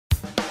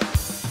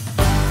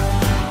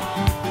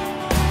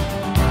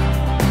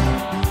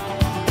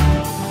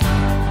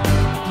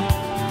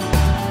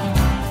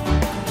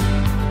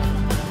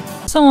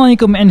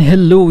Assalamualaikum and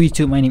hello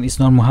YouTube, my name is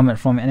Nur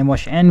Muhammad from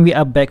Watch, and we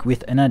are back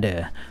with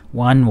another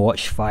one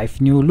watch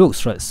 5 new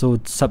looks, right? So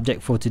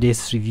subject for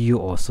today's review,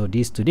 or so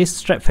today's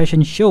strap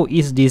fashion show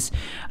is this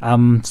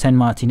San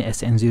Martin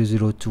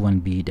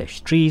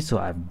SN021B-3. So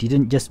I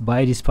didn't just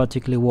buy this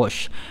particular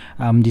watch.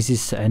 This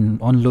is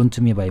on loan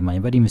to me by my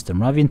buddy Mr.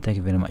 Marvin. Thank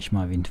you very much,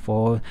 Marvin,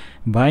 for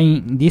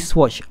buying this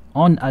watch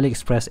on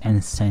AliExpress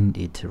and send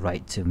it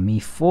right to me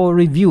for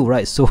review,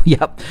 right? So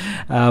yeah,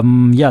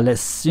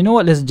 let's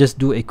just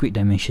do a quick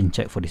dimension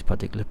check for this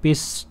particular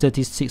piece.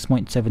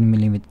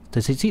 36.7mm,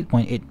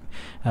 36.8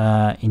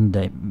 in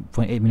the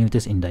 0.8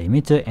 millimeters in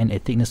diameter, and a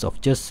thickness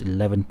of just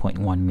 11.1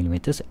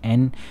 millimeters,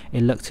 and a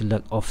lug to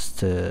lug of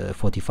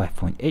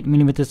 45.8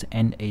 millimeters,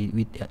 and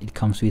it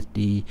comes with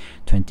the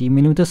 20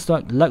 millimeters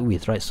lug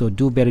width, right? So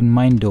do bear in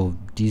mind though,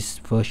 this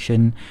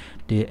version,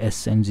 the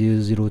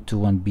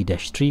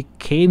SN021B-3,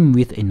 came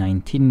with a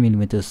 19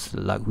 millimeters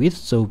lug width.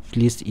 So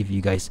please, if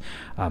you guys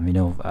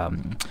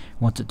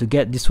wanted to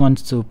get this one,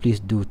 so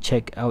please do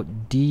check out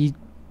the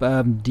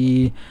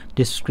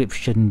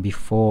description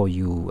before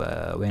you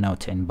went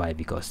out and buy,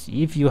 because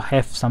if you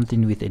have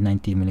something with a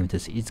 90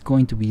 millimeters, it's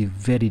going to be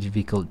very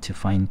difficult to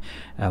find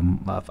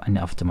an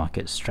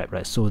aftermarket strap,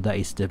 right? So that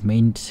is the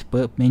main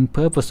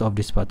purpose of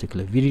this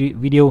particular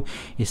video,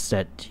 is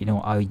that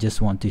I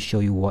just want to show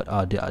you what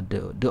are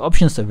the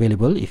options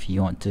available if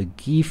you want to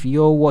give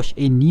your watch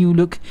a new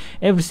look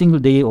every single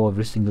day, or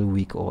every single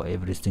week, or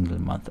every single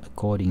month,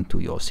 according to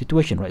your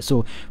situation, right?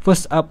 So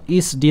first up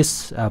is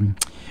this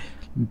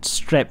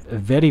strap, a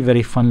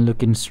very fun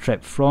looking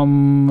strap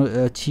from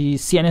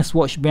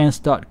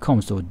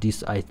cnswatchbands.com. So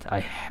this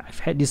I've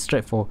had this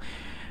strap for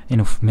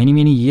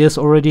many years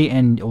already,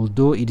 and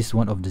although it is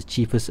one of the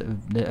cheapest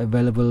that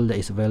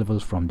is available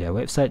from their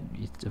website,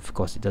 of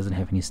course it doesn't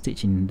have any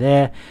stitch in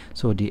there,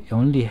 so they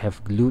only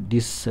have glued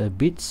this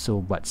bit. So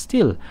but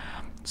still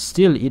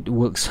it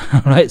works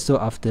right? So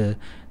after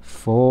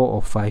 4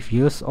 or 5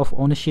 years of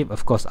ownership,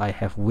 of course I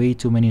have way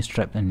too many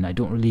straps, and I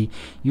don't really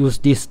use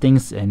these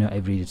things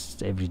every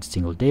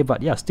single day,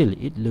 but yeah, still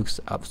it looks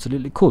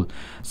absolutely cool.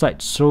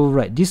 So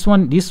right, this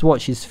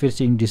watch is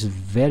fitting this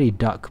very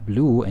dark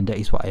blue, and that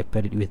is why I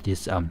paired it with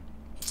this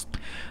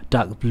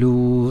dark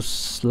blue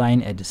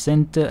line at the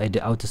center, at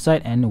the outer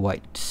side, and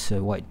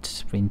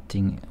white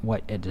printing,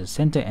 white at the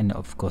center, and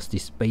of course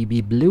this baby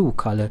blue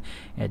color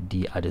at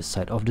the other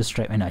side of the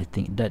strap. And I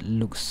think that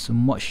looks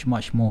much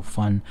more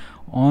fun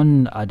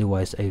on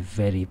otherwise a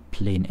very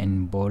plain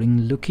and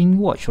boring looking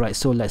watch, right?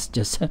 So let's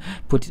just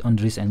put it on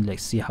the wrist and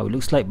let's see how it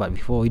looks like. But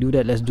before we do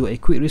that, let's do a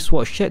quick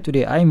wristwatch check.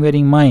 Today I'm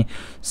wearing my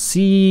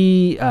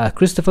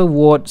Christopher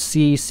Ward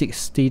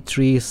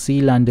C63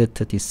 Sealander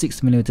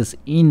 36mm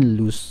in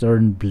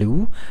Lucerne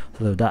blue.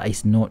 So that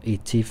is not a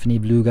Tiffany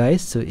blue,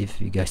 guys, so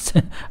if you guys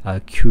are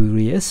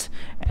curious.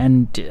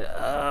 And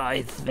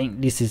I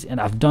think this is, and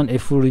I've done a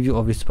full review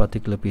of this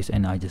particular piece,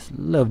 and I just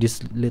love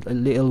this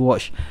little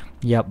watch.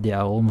 Yep, they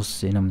are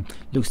almost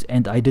looks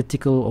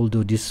identical,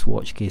 although this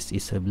watch case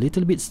is a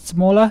little bit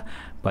smaller,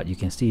 but you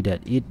can see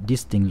that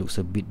this thing looks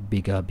a bit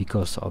bigger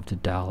because of the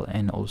dial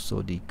and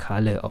also the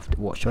color of the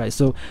watch, right?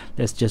 So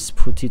let's just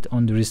put it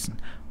on the wrist,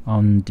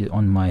 on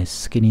my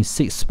skinny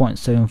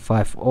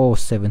 6.75 or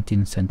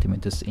 17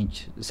 centimeters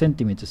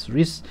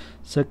wrist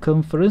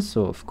circumference.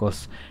 So of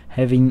course,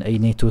 having a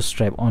NATO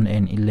strap on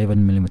an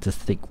 11mm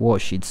thick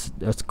watch, it's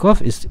of course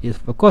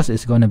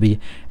it's gonna be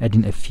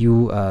adding a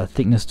few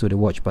thickness to the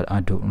watch, but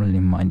I don't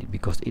really mind it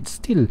because it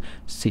still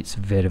sits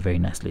very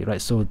nicely,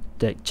 right? So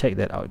check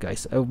that out,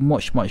 guys. A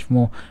much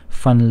more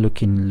fun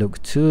looking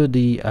look to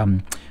the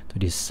to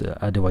this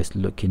otherwise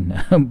looking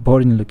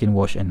boring looking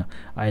watch, and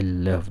I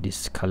love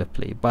this color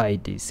play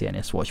by the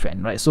CNS watch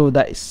fan, right? So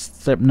that is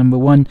strap number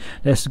 1.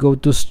 Let's go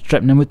to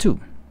strap number 2.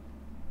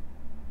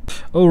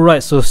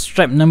 Alright, so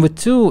strap number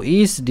 2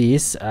 is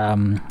this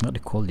what do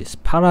you call this,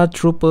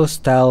 paratrooper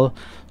style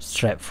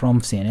strap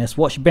from CNS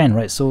watch band,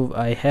 right? So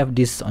I have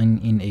this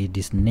in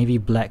this navy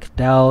black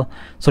dial,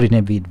 sorry,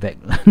 navy black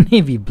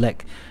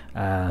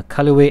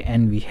colorway,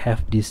 and we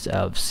have this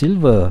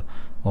silver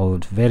or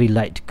very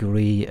light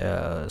gray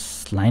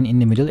line in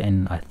the middle,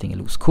 and I think it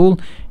looks cool.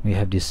 We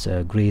have this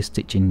gray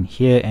stitch in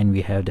here, and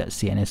we have that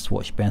CNS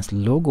watch band's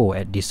logo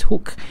at this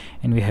hook,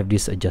 and we have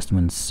this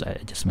adjustment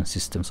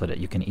system so that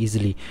you can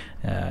easily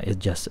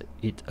adjust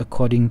it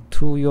according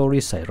to your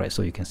wrist size, right?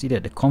 So you can see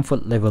that the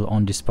comfort level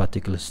on this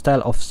particular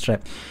style of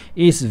strap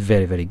is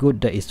very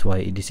good. That is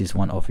why this is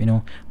one of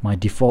my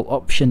default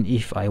option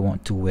if I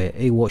want to wear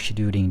a watch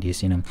during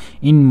this in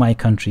my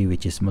country,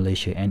 which is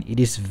Malaysia, and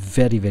it is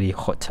very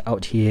hot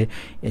out here,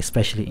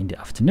 especially in the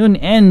afternoon,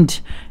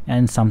 and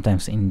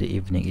sometimes in the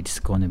evening. It's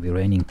going to be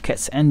raining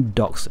cats and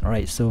dogs,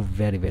 right? So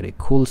very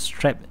cool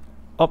strap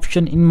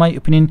option in my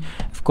opinion.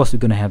 Of course, we're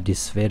going to have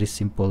this very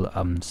simple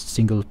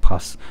single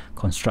pass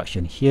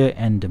construction here,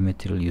 and the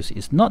material use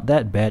is not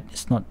that bad.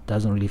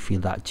 Doesn't really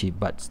feel that cheap,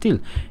 but still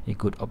a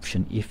good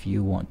option if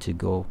you want to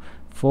go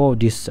for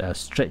this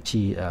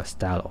stretchy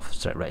style of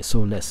strap, right?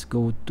 So let's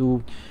go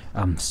to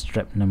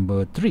strap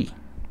number 3.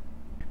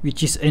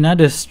 which is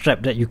another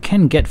strap that you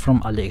can get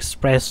from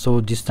AliExpress. So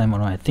this time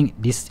around, I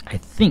think this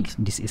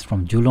is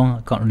from Julong.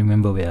 I can't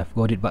remember where I've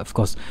got it, but of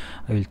course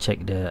I will check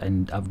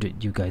and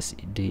update you guys,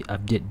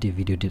 update the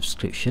video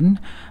description,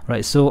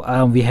 right?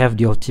 So we have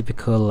your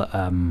typical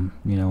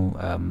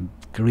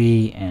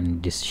gray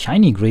and this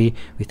shiny gray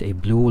with a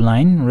blue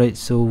line, right?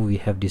 So we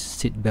have this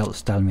seat belt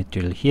style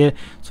material here,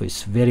 so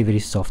it's very, very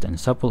soft and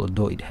supple,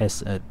 although it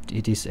has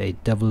it is a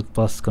double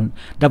plus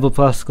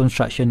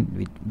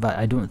construction, but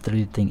I don't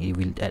really think it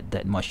will add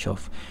that much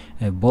of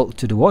bulk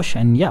to the watch.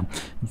 And yeah,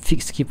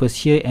 fixed keepers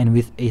here, and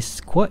with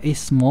quite a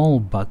small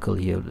buckle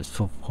here.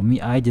 So for me,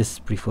 I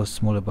just prefer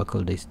smaller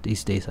buckle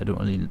these days. I don't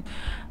really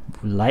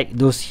like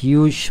those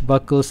huge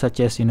buckles such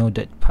as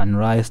that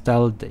Panerai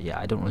style. Yeah,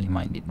 I don't really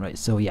mind it, right?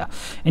 So yeah,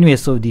 anyway,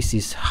 so this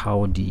is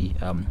how the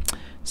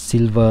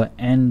silver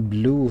and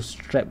blue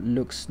strap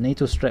looks,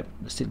 NATO strap,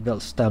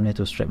 seatbelt style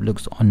NATO strap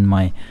looks on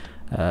my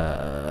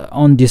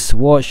on this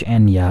watch,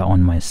 and yeah,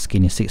 on my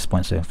skinny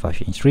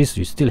 6.75 inch wrist.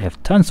 You still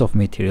have tons of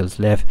materials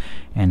left,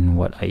 and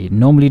what I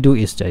normally do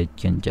is I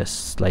can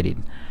just slide it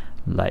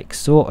like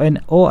so,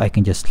 or I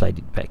can just slide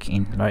it back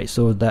in, right?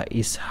 So that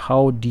is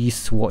how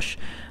this watch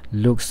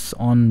looks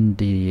on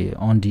the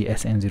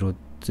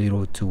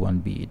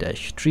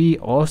SN021B-3.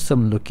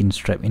 Awesome looking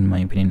strap in my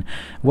opinion.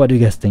 What do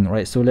you guys think,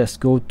 right? So let's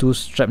go to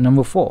strap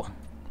number 4.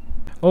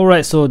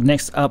 Alright, so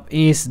next up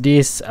is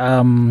this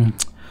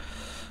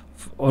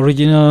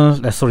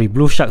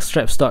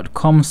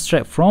BluSharkstraps.com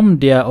strap from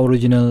their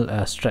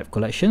original strap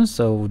collection.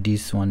 So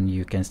this one,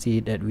 you can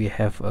see that we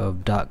have a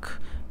dark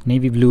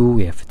navy blue,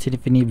 we have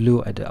Tiffany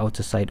blue at the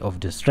outer side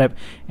of the strap,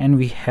 and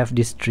we have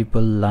these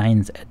triple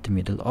lines at the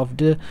middle of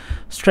the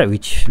strap,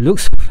 which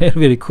looks very,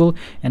 very cool,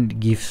 and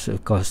gives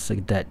of course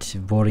that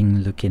boring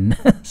looking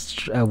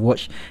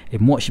watch a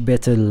much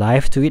better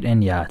life to it.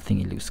 And yeah, I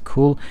think it looks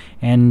cool.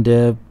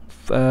 And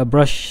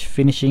brush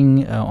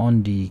finishing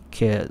on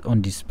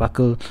this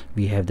buckle,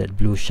 we have that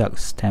BluShark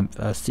stamp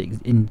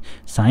in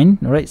sign,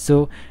 right?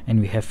 So,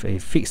 and we have a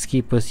fixed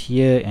keepers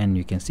here, and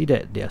you can see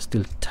that there are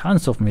still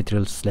tons of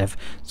materials left,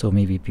 so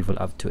maybe people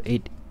up to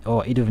 8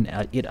 or even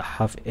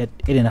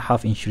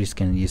 8.5 inch wrist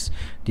can use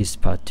this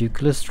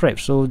particular strap.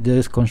 So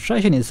the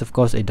construction is of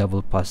course a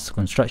double pass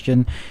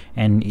construction,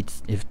 and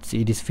it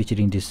is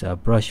featuring this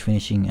brush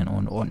finishing and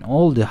on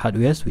all the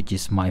hardwares, which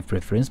is my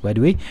preference, by the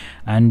way.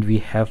 And we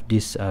have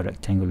this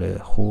rectangular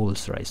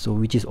holes, right? So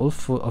which is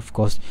also of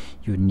course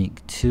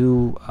unique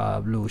to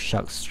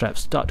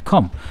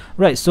BluSharkstraps.com,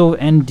 right? So,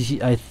 and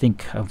I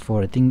think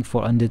for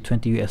under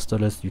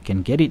 $20 you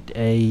can get it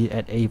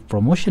at a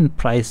promotion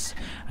price.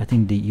 I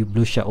think the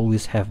BluShark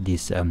always have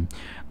this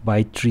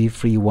buy 3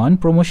 free 1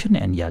 promotion,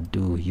 and yeah,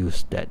 do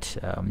use that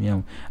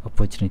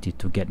opportunity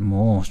to get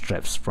more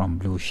straps from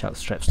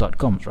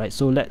BluSharkstraps.com, right?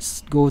 So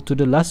let's go to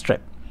the last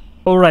strap.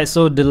 Alright,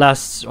 so the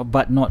last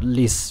but not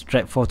least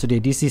strap for today,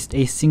 this is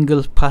a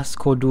single pass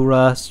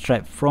Cordura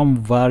strap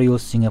from Vario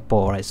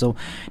Singapore, right? So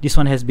this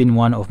one has been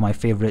one of my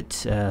favorite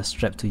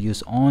strap to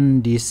use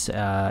on this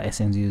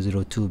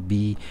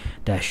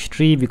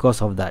SN002B-3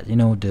 because of that,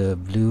 the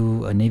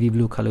blue navy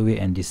blue colorway,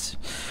 and this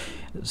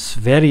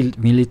very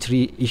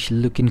military-ish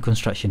looking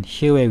construction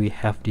here, where we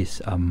have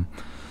this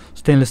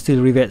stainless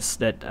steel rivets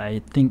that I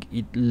think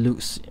it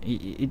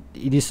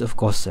is of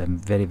course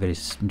very, very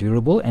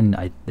durable,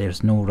 and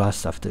there's no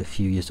rust after a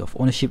few years of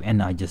ownership.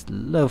 And I just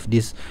love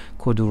this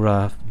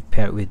Cordura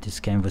paired with this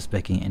canvas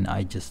backing, and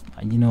I just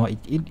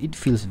it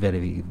feels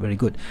very, very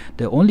good.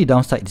 The only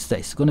downside is that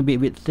it's going to be a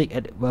bit thick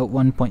at about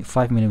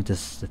 1.5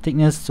 millimeters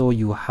thickness, so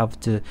you have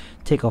to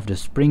take off the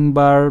spring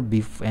bar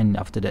and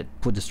after that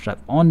put the strap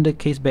on the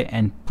case back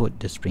and put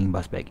the spring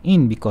bars back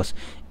in, because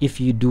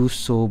if you do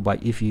so,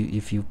 if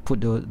you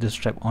put the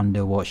strap on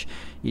the watch,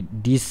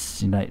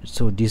 these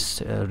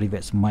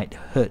rivets might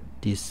hurt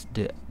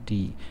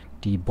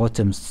the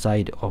bottom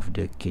side of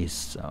the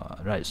case,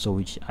 right? So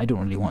which I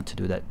don't really want to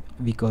do that,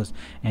 because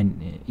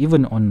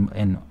even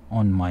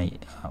on my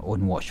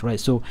own watch, right?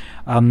 So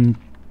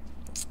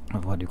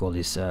what do you call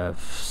this,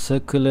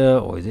 circular,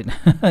 or is it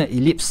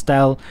ellipse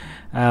style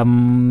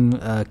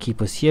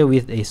keepers here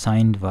with a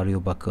signed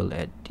Vario buckle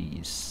at the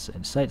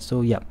side.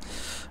 So yeah,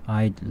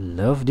 I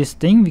love this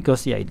thing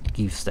because yeah, it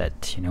gives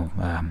that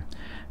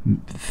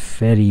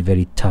very,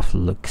 very tough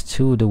look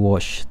to the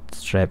watch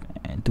strap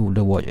and to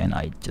the watch, and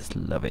I just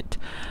love it.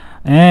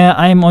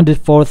 I'm on the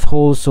 4th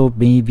hole, so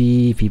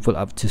maybe people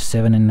up to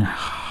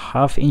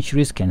 7.5 inch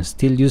wrist can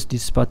still use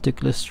this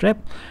particular strap.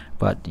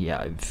 But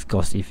yeah, of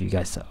course, if you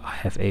guys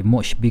have a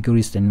much bigger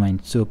wrist than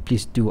mine, so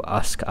please do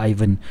ask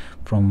Ivan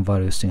from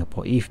Vario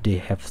Singapore if they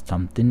have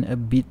something a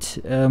bit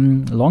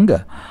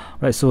longer,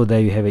 right? So there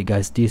you have it,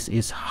 guys. This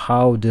is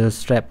how the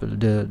strap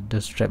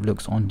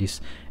looks on this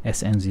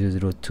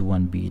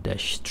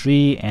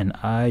SN021B-3, and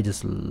I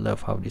just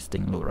love how this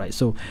thing looks, right?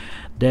 So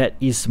that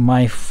is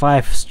my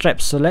 5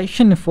 strap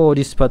selection for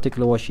this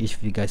particular watch.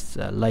 If you guys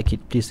like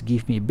it, please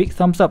give me a big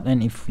thumbs up,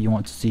 and if you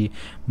want to see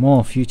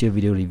more future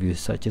video reviews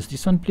such as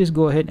this one, please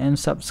go ahead and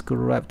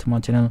subscribe to my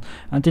channel.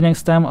 Until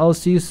next time, I'll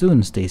see you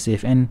soon. Stay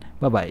safe and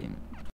bye bye.